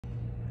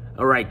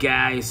All right,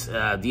 guys,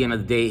 the end of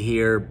the day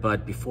here,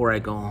 but before I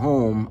go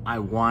home, I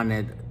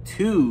wanted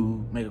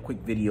to make a quick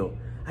video.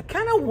 I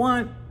kind of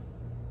want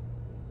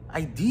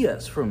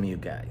ideas from you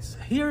guys.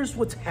 Here's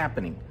what's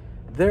happening.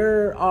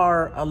 There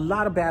are a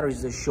lot of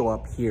batteries that show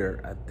up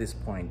here at this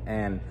point,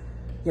 and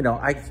you know,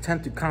 I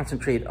tend to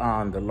concentrate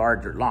on the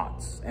larger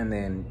lots and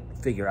then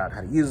figure out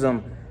how to use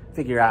them,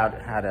 figure out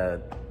how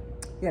to,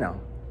 you know,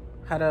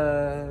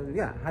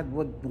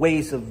 what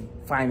ways of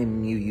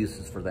finding new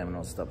uses for them and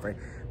all stuff, right?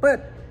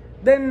 But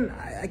then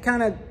I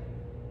kind of,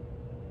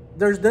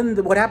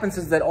 what happens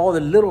is that all the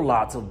little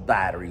lots of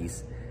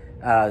batteries,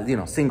 you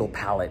know, single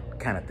pallet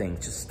kind of thing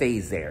just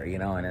stays there, you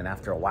know, and then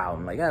after a while,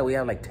 I'm like, oh, we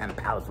have like 10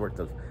 pallets worth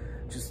of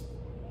just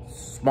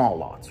small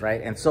lots,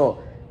 right? And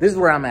so this is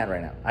where I'm at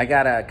right now. I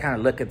gotta kind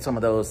of look at some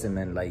of those and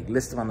then like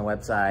list them on the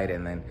website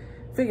and then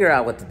figure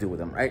out what to do with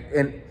them, right?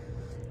 And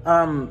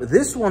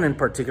this one in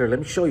particular, let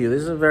me show you.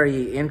 This is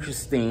very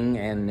interesting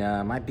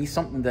and might be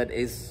something that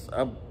is,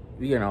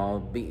 you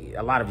know,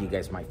 a lot of you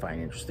guys might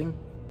find interesting.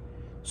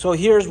 So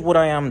here's what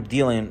I am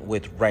dealing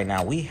with right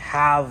now. We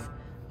have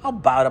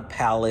about a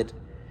pallet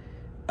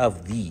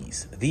of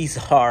these. These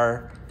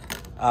are,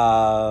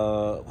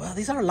 well,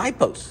 these are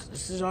LIPOs.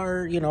 This is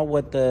our, you know,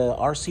 what the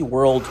RC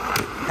world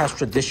has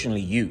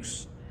traditionally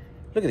used.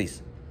 Look at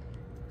these.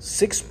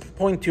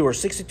 6.2 or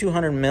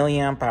 6,200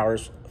 milliamp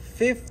hours,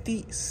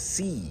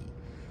 50C,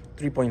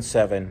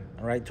 3.7,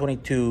 all right,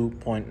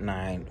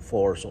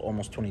 22.94, so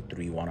almost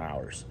 23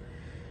 watt-hours,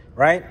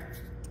 right?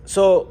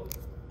 So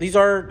these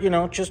are, you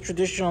know, just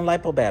traditional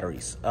LiPo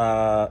batteries.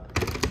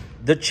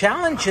 The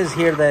challenge is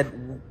here that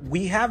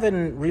we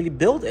haven't really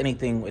built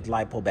anything with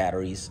LiPo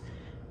batteries,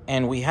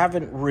 and I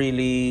haven't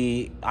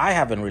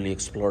really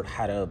explored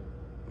how to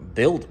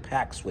build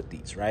packs with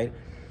these, right?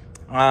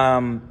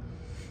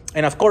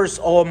 And of course,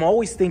 I'm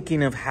always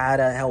thinking of how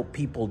to help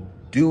people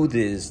do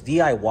this,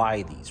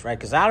 DIY these, right?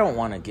 Because I don't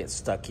want to get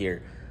stuck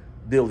here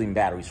building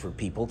batteries for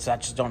people, because I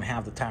just don't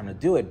have the time to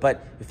do it.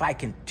 But if I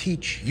can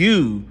teach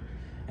you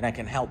and I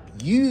can help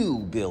you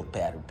build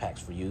battery packs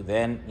for you,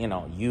 then, you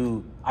know,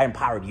 I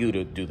empowered you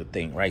to do the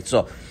thing, right?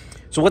 So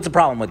what's the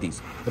problem with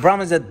these? The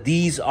problem is that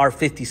these are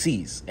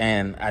 50Cs,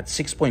 and at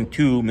 6.2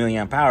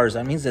 milliamp hours,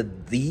 that means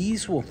that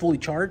these will fully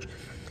charge.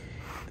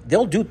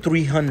 They'll do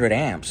 300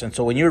 amps. And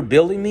so when you're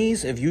building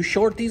these, if you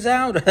short these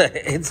out,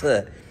 it's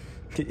a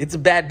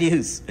bad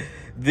news.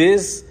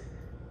 This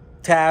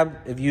tab,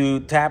 if you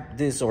tap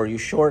this or you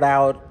short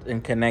out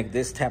and connect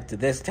this tab to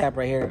this tab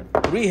right here,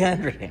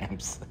 300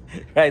 amps,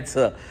 right?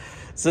 So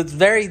it's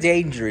very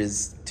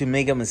dangerous to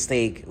make a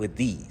mistake with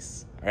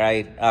these,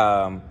 right?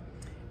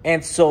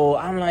 And so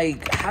I'm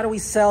like, how do we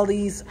sell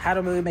these? How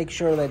do we make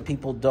sure that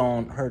people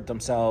don't hurt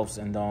themselves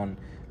and don't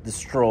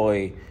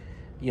destroy,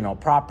 you know,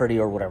 property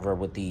or whatever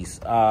with these?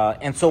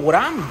 And so what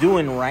I'm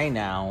doing right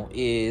now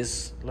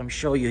is, let me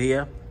show you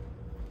here.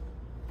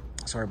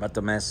 Sorry about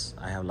the mess.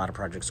 I have a lot of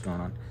projects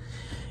going on.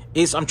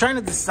 I'm trying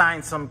to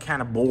design some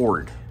kind of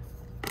board,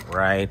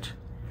 right?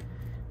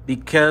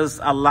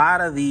 Because a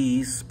lot of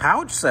these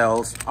pouch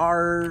cells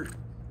are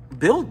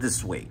built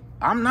this way.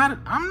 I'm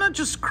not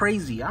just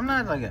crazy. I'm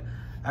not like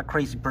a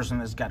crazy person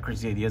that's got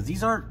crazy ideas.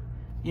 These are,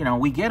 you know,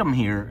 we get them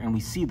here and we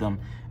see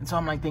them. And so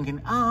I'm like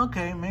thinking, oh,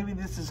 okay, maybe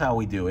this is how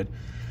we do it.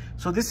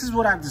 So this is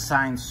what I've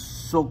designed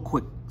so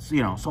quick,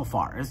 you know, so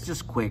far. It's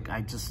just quick.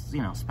 I just,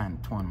 you know,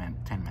 spent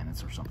 10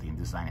 minutes or something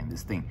designing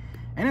this thing.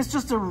 And it's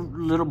just a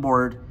little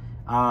board.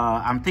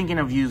 I'm thinking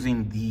of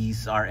using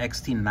these, our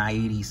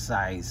XT90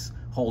 size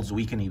holes.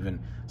 We can even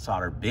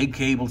solder big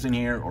cables in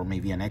here, or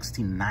maybe an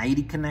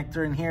XT90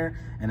 connector in here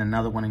and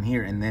another one in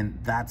here. And then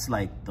that's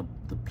like the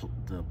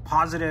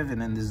positive,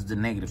 and then this is the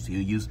negative. So you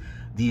use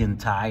the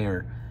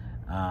entire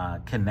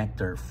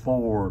connector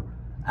for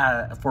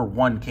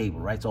one cable,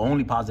 right? So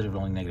only positive,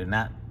 only negative.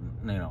 Not,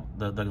 you know,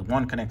 the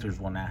one connector is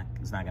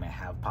not going to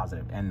have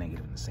positive and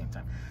negative at the same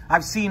time.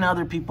 I've seen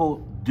other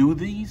people do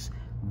these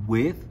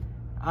with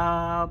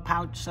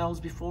pouch cells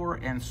before,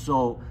 and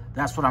so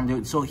that's what I'm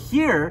doing. So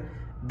here,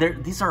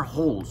 these are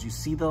holes. You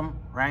see them,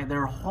 right?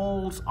 There are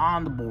holes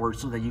on the board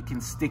so that you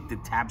can stick the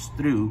tabs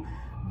through,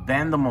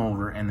 bend them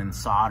over, and then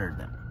solder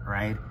them,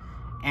 right?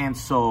 And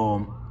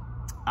so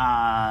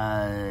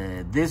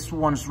this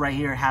ones right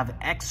here have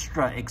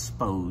extra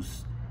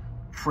exposed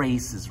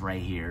traces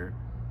right here,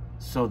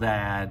 so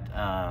that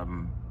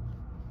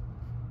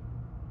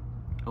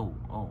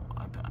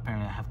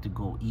apparently I have to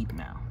go eat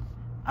now.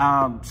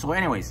 So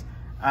anyways,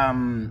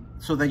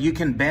 so that you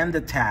can bend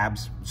the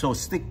tabs. So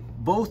stick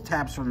both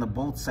tabs from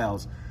both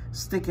cells,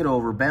 stick it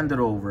over, bend it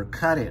over,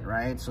 cut it,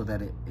 right? So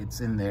that it's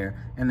in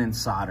there, and then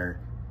solder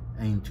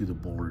into the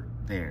board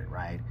there,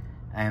 right?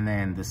 And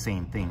then the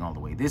same thing all the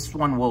way. This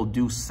one will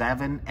do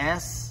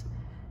 7S,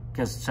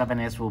 because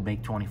 7S will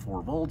make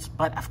 24 volts.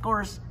 But of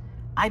course,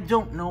 I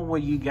don't know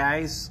what you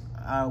guys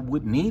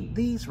would need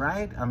these,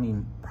 right? I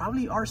mean,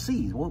 probably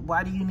RCs.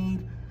 Why do you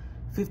need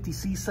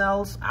 50C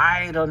cells?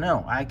 I don't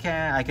know. I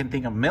can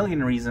think of a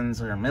million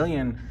reasons or a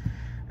million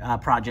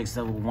projects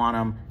that would want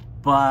them,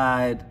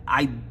 but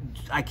I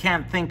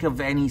can't think of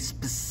any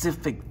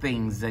specific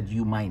things that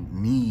you might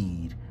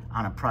need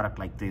on a product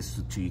like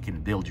this so you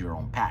can build your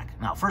own pack.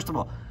 Now, first of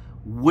all,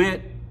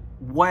 what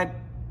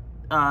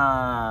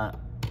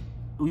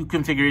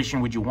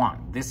configuration would you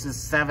want? This is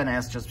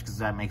 7S just because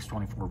that makes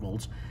 24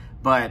 volts.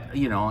 But,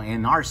 you know,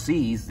 in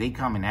RCs, they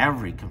come in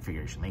every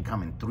configuration. They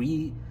come in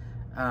 2S,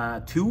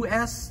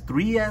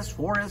 3S,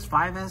 4S,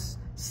 5S,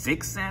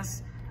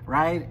 6S,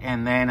 right?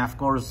 And then, of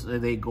course,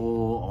 they go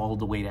all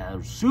the way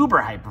to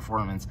super high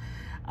performance,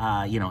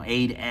 you know,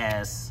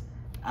 8S.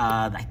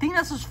 I think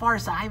that's as far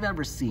as I've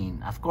ever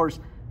seen. Of course,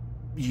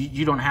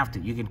 you don't have to.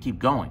 You can keep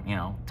going, you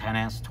know,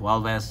 10S,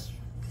 12S,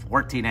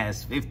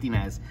 14S,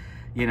 15S.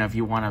 You know, if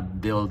you want to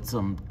build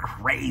some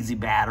crazy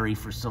battery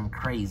for some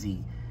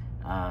crazy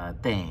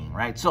thing,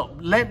 right? So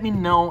let me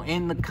know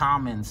in the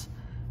comments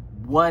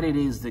what it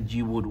is that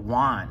you would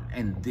want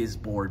in this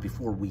board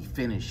before we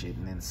finish it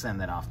and then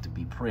send it off to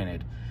be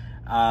printed.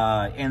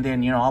 And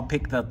then, you know, I'll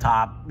pick the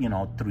top, you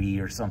know, 3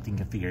 or something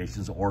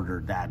configurations,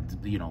 order that,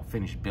 you know,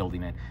 finish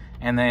building it.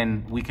 And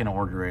then we can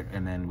order it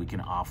and then we can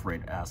offer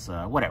it as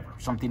whatever,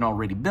 something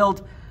already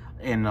built.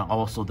 And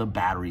also the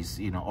batteries,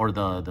 you know, or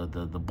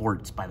the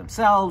boards by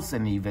themselves,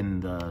 and even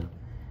the,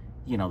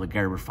 you know, the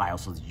Gerber file,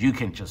 so that you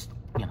can just,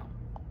 you know,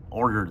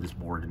 order this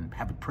board and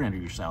have it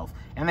printed yourself,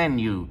 and then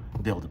you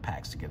build the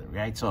packs together,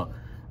 right? So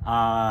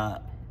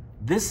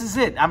this is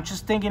it. I'm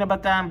just thinking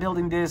about that. I'm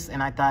building this,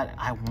 and I thought,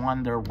 I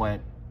wonder what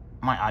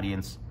my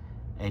audience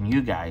and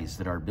you guys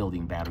that are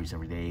building batteries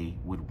every day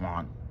would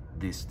want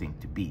this thing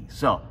to be.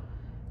 So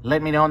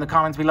let me know in the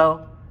comments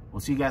below. We'll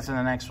see you guys in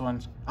the next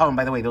ones. Oh, and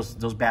by the way,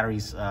 those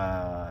batteries,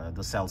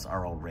 the cells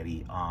are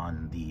already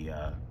on the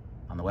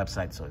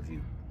website. So if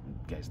you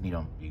guys need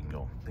them, you can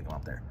go pick them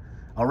up there.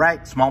 All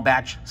right, small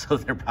batch, so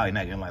they're probably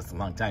not gonna last a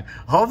long time.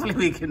 Hopefully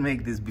we can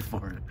make this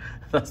before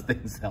those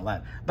things sell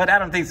out. But I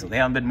don't think so. They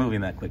haven't been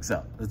moving that quick,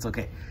 so it's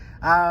okay.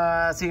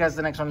 See you guys in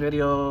the next one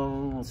video.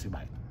 We'll see you,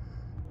 bye.